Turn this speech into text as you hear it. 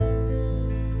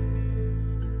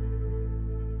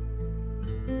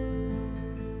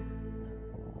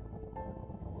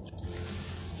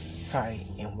Hi,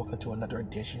 and welcome to another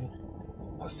edition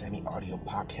of Sammy Audio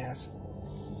Podcast.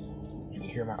 You can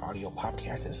hear my audio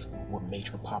podcasts what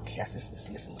major podcasts is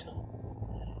listened to.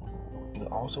 You can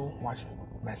also watch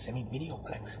my Sammy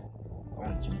Videoplex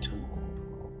on YouTube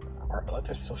or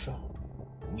other social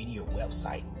media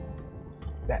website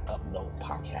that upload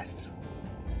podcasts.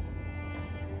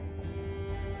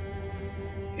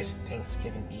 It's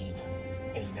Thanksgiving Eve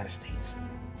in the United States.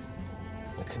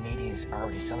 The Canadians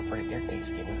already celebrated their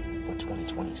Thanksgiving for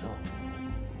 2022.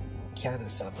 Canada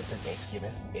celebrates their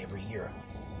Thanksgiving every year,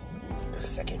 the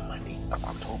second Monday of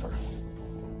October.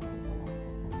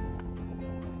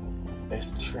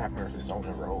 As travelers is on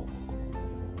the road,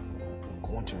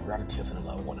 going to relatives and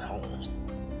loved one homes,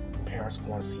 parents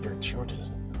going to see their children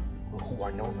who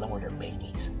are no longer their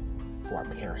babies, who are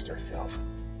parents themselves.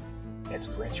 As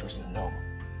grandchildren know,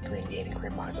 granddad and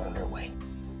grandma is on their way.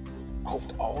 I hope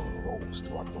all the roads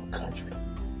throughout the country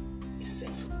is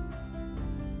safe.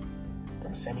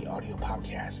 From Sammy Audio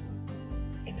Podcast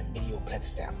and the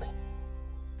Videoplex family,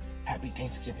 happy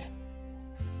Thanksgiving.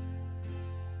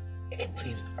 And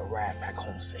please arrive back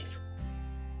home safe.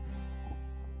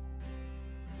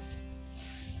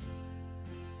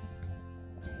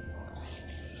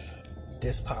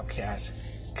 This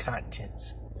podcast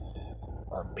contents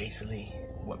are basically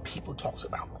what people talks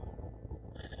about.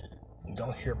 You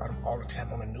don't hear about them all the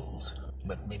time on the news,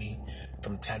 but maybe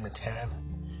from time to time,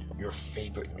 your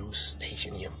favorite news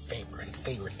station, your favorite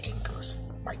anchors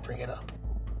might bring it up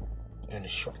in a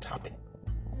short topic.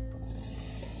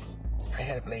 I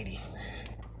had a lady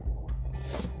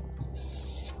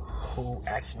who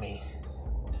asked me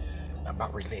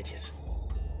about religious.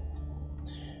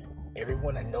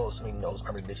 Everyone that knows me knows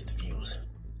my religious views.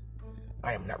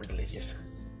 I am not religious.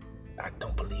 I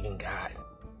don't believe in God.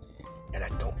 And I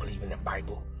don't believe in the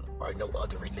Bible or no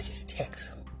other religious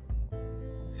text.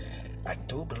 I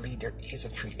do believe there is a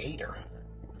creator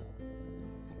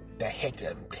that had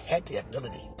the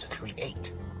ability to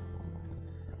create.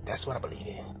 That's what I believe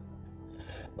in.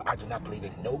 But I do not believe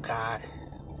in no God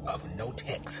of no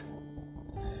text,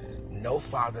 no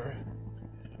father,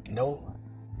 no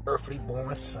earthly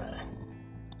born son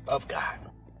of God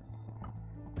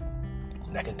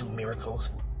that can do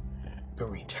miracles, who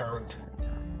returned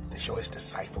to show his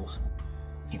disciples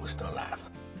he was still alive.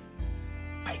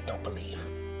 I don't believe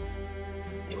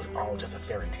it was all just a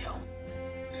fairy tale.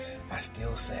 I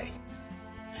still say,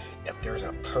 if there's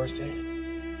a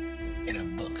person in a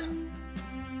book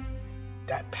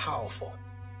that powerful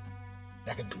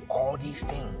that can do all these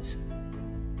things,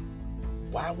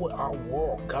 why would our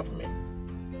world government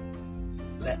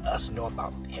let us know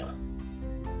about him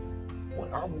when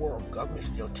our world government is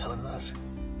still telling us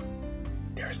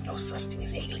there's no such thing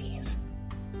as aliens?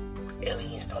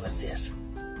 Aliens don't exist.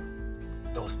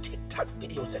 Those TikTok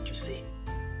videos that you see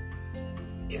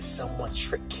is someone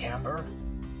trick camera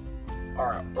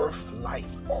or an earth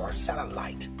life or a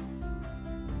satellite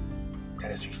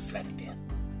that is reflecting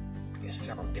in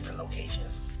several different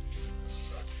locations.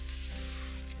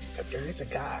 If there is a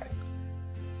God,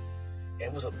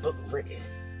 it was a book written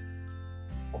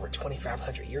over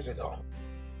 2,500 years ago,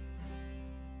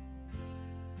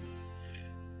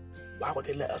 why would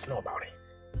they let us know about it?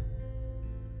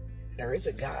 There is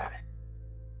a God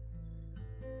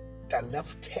that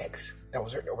left text that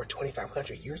was written over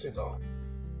 2,500 years ago.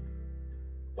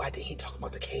 Why didn't he talk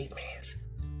about the cavemans,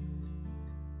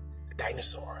 the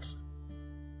dinosaurs?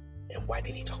 And why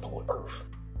didn't he talk about Earth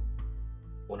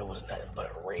when it was nothing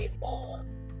but a red ball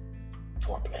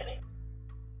for a planet?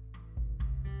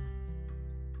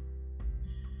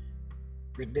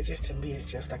 Religious to me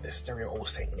is just like the stereo old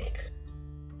Saint Nick.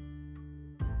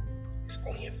 It's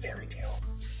only a fairy tale.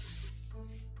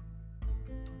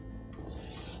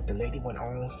 The lady went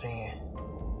on saying,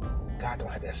 God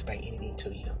don't have to explain anything to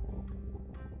you.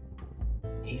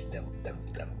 He's the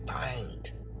divine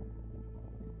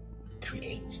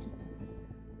creator.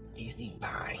 He's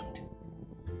divine.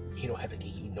 He don't have to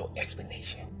give you no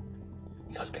explanation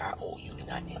because God owe you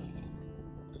nothing.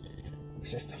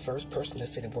 Since the first person to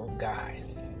say the word God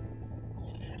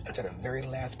until the very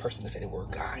last person to say the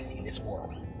word God in this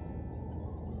world,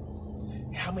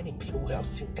 how many people have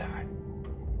seen God?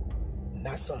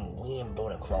 Not some wind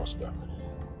blowing across the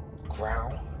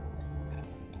ground.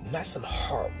 Not some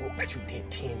hard work that you did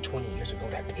 10, 20 years ago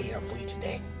that paid off for you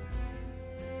today.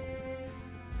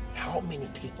 How many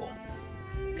people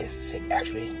can say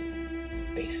actually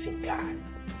they seen God?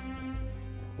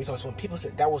 Because when people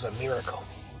say that was a miracle,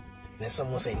 and then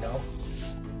someone say no,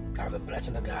 that was a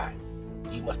blessing of God,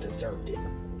 you must deserve it.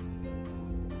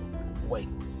 Wait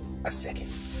a second.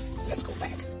 Let's go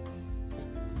back.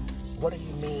 What do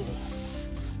you mean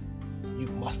You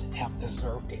must have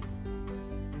deserved it.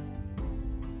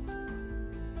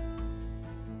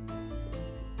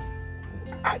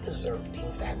 I deserve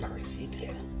things that I have not received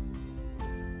yet.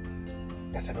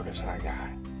 That's another son of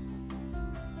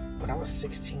God. When I was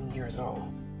 16 years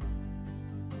old,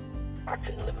 I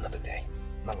couldn't live another day.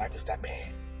 My life was that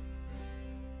bad.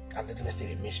 I lived in the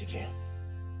state of Michigan.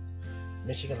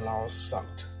 Michigan laws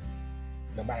sucked.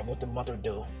 No matter what the mother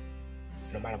do,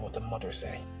 no matter what the mother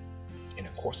say, and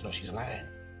of course, no, she's lying.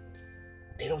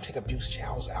 They don't take abused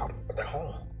childs out of their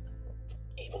home.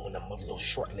 Even when the mother, little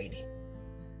short lady,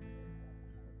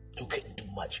 who couldn't do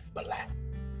much but lie.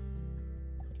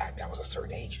 After I was a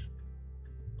certain age.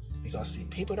 Because see,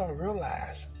 people don't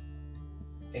realize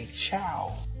a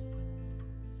child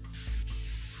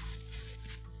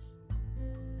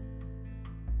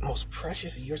most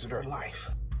precious years of their life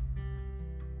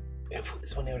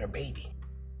is when they're a baby.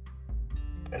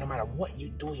 And no matter what you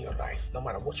do in your life, no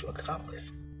matter what you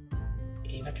accomplish,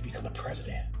 even if you become a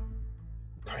president,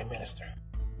 prime minister,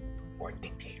 or a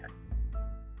dictator,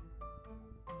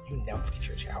 you never forget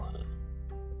your childhood.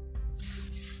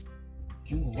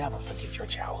 You never forget your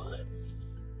childhood.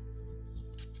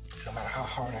 No matter how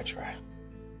hard I try.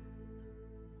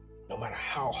 No matter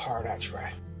how hard I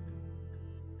try.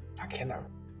 I cannot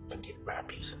forget my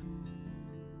abuser.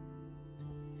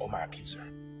 Or my abuser.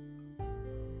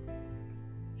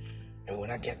 And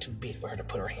when I got too big for her to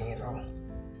put her hands on,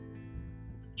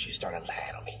 she started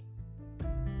lying on me.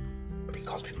 But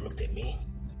because people looked at me,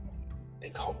 they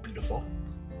called beautiful,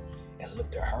 and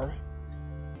looked at her,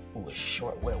 who was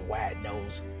short with a wide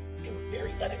nose and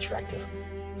very unattractive,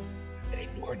 and they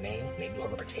knew her name, they knew her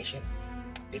reputation,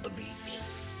 they believed me.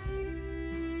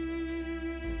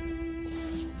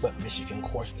 But Michigan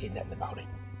courts did nothing about it.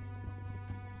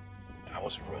 I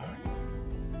was ruined.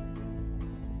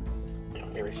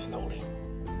 And very slowly,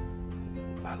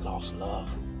 I lost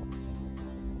love.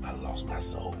 I lost my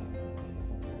soul.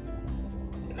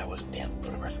 And I was damned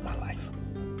for the rest of my life.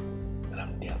 And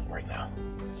I'm damned right now.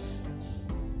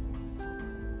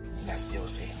 And I still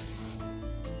say,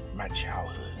 my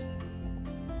childhood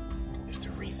is the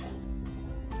reason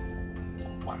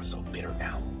why I'm so bitter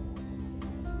now.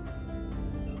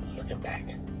 Looking back,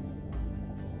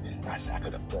 I said I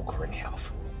could have broke her in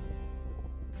half.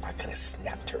 I could have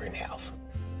snapped her in half.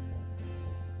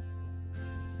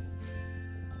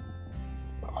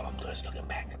 But all I'm doing is looking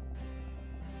back.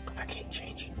 I can't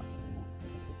change it.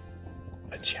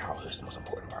 A childhood is the most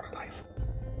important part of life.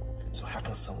 So how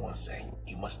can someone say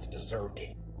you must have deserved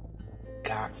it?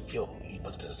 God feel you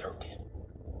must have deserved it.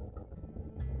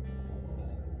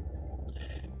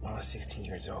 When I was 16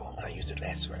 years old, I used the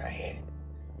last word I had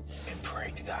and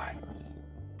prayed to God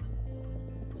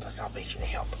for salvation and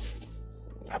help.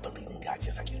 I believed in God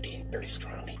just like you did, very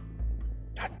strongly.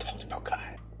 I talked about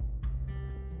God.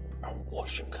 I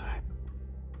worship God.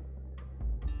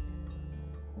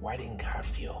 Why didn't God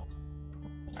feel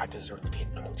I deserve to be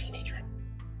a normal teenager?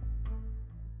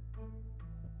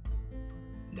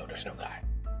 No, there's no God.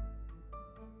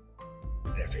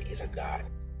 And if there is a God,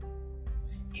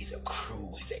 he's a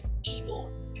cruel, he's an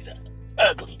evil, he's an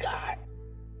ugly God.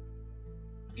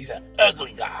 He's an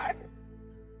ugly God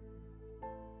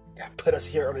that put us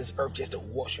here on this earth just to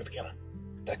worship him,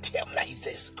 to tell him that he's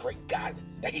this great God,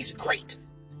 that he's great.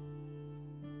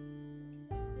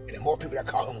 And the more people that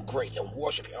call him great and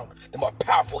worship him, the more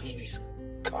powerful he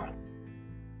becomes.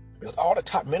 Because all the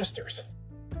top ministers,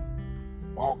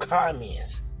 all con men,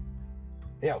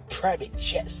 they have private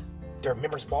jets their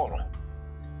members bought them.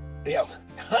 They have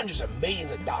hundreds of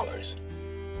millions of dollars.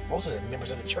 Most of the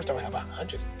members of the church don't have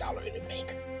 $100 in the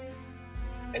bank.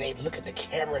 And they look at the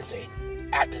camera and say,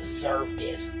 I deserve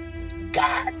this.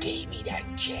 God gave me that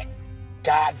jet.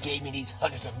 God gave me these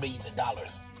hundreds of millions of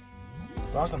dollars.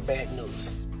 Well, some bad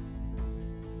news.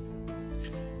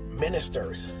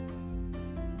 Ministers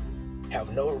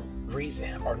have no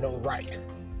reason or no right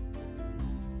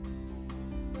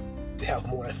to have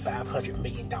more than $500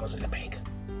 million in the bank.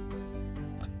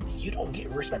 You don't get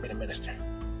rich by being a minister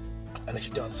unless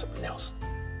you're doing something else.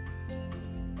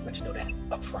 Let you know that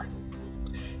up front.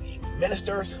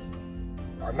 Ministers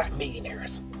are not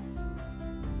millionaires.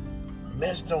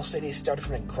 Ministers don't say they started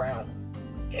from the ground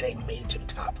and they made it to the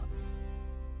top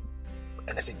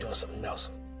unless they're doing something else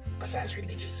besides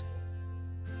religious.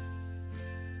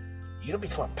 You don't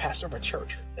become a pastor of a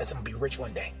church and someone be rich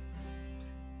one day.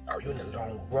 Or you're in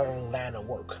the wrong line of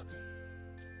work.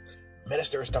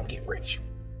 Ministers don't get rich.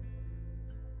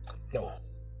 No,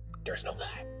 there's no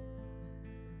God.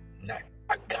 Not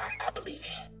a God I believe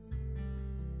in.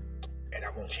 And I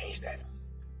won't change that.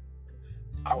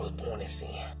 I was born in sin.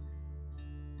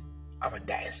 I'm a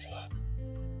die in sin.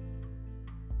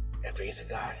 and praise to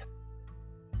God.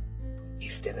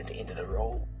 He's standing at the end of the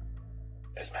road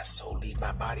as my soul leaves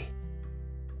my body.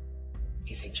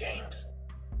 He said,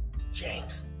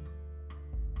 James,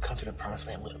 come to the promised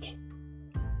land with me.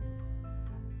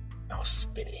 I'll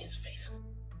spit in his face.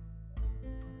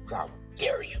 How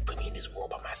dare you put me in this world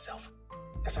by myself?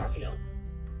 That's how I feel.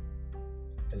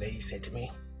 The lady said to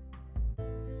me,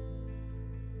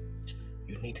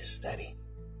 you need to study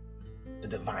the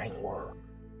divine word.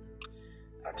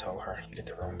 I told her, you get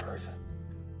the wrong person.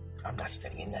 I'm not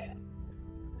studying nothing.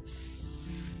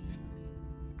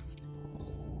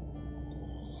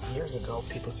 Years ago,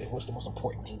 people said, what's the most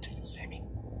important thing to you, Sammy?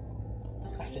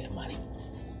 I said, money.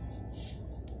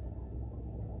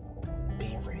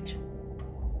 Being rich.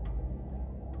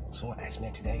 Someone asked me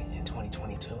that today in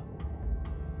 2022,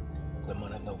 the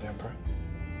month of November,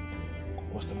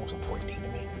 what's the most important thing to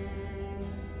me?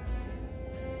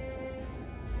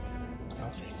 I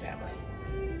would say family.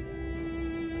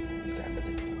 Because I look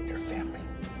at people with their family,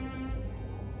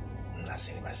 and I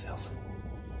say to myself,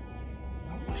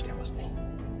 I wish that was me.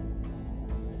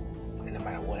 And no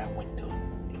matter what I went through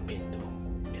and been through,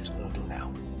 it's going to do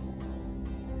now.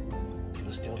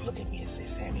 People still look at me and say,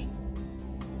 Sammy,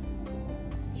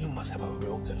 you must have a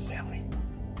real good family.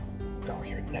 Because I don't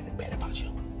hear nothing bad about you.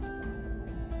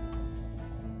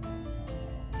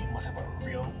 You must have a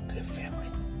real good family.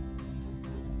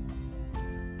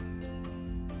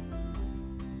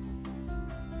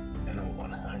 And I'm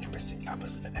 100%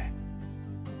 opposite of that.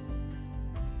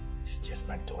 It's just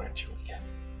my daughter, Julia,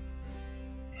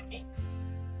 and me.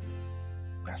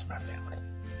 That's my family.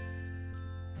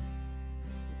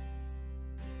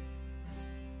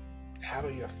 How do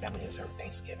your family deserve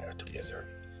Thanksgiving, or do you deserve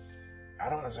it? I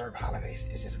don't deserve holidays.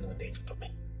 It's just another day for me.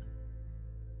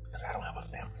 Because I don't have a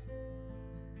family.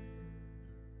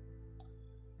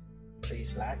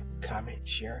 Please like, comment,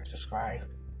 share, subscribe.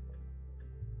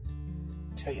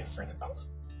 Tell your friends about us.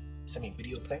 Send me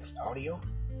Videoplex audio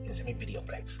and send me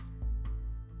Videoplex.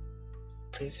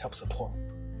 Please help support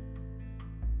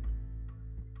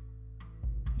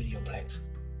Videoplex.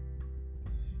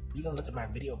 You can look at my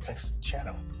Videoplex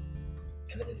channel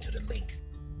and look into the link.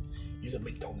 You can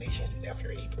make donations if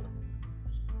you're able.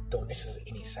 Donations of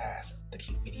any size to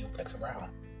keep Videoplex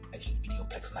around and keep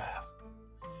Videoplex live.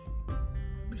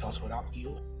 Because without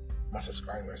you, my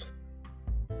subscribers,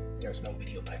 there's no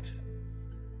Videoplex.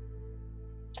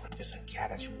 I'm just a guy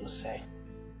that you will say,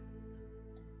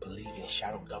 believe in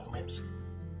shadow governments,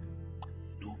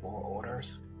 new world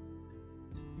orders,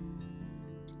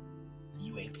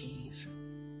 UAPs,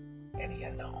 and the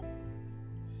unknown.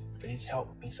 Please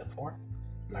help me support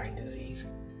Lyme disease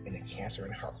and the Cancer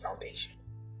and Heart Foundation.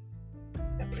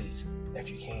 And please, if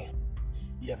you can,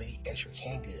 you have any extra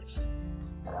canned goods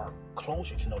or clothes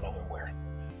you can no longer wear,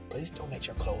 please donate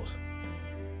your clothes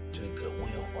to the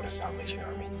Goodwill or the Salvation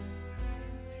Army.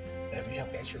 And if you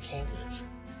have extra canned goods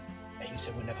and you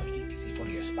said we're not going to eat these before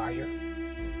they expire,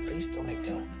 please donate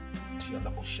them to your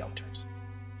local shelters.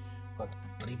 But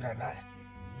believe it or not,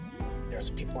 there's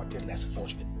people out there less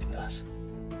fortunate than us.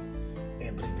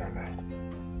 And believe it or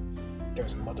not,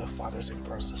 there's mother, fathers, and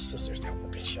brothers and sisters that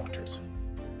work in shelters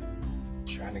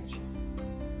trying to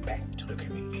get back to the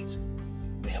communities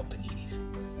and help the needies.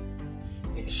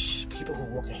 And people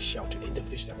who work in shelter,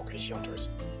 individuals that work in shelters,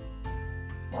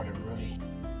 are the really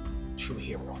true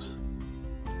heroes.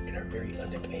 And are very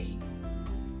underpaid,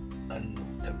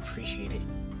 unappreciated,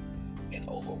 and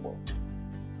overworked.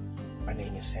 My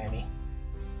name is Sammy.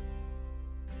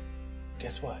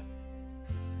 Guess what?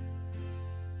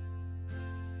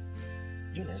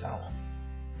 You're in the zone.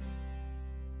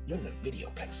 You're in the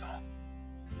Videoplex zone.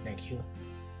 Thank you,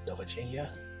 the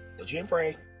Virginia, the Jim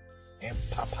Bray, and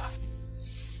Papa.